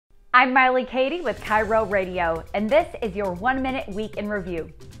I'm Meili Cady with Cairo Radio, and this is your 1-minute week in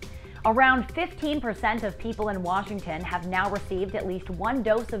review. Around 15% of people in Washington have now received at least one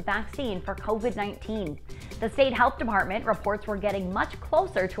dose of vaccine for COVID-19. The state health department reports we're getting much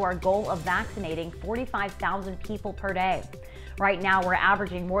closer to our goal of vaccinating 45,000 people per day. Right now, we're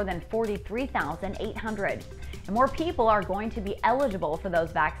averaging more than 43,800. And more people are going to be eligible for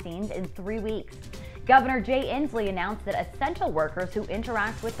those vaccines in 3 weeks. Governor Jay Inslee announced that essential workers who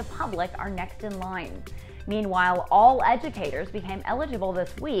interact with the public are next in line. Meanwhile, all educators became eligible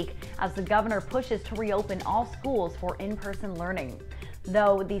this week as the governor pushes to reopen all schools for in-person learning.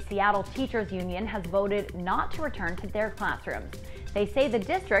 Though the Seattle Teachers Union has voted not to return to their classrooms. They say the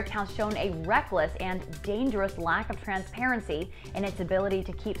district has shown a reckless and dangerous lack of transparency in its ability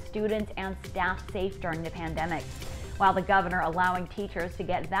to keep students and staff safe during the pandemic. While the governor allowing teachers to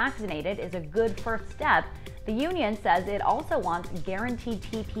get vaccinated is a good first step, the union says it also wants guaranteed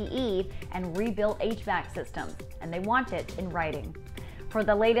PPE and rebuilt HVAC systems, and they want it in writing. For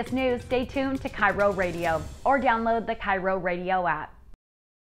the latest news, stay tuned to Cairo Radio or download the Cairo Radio app.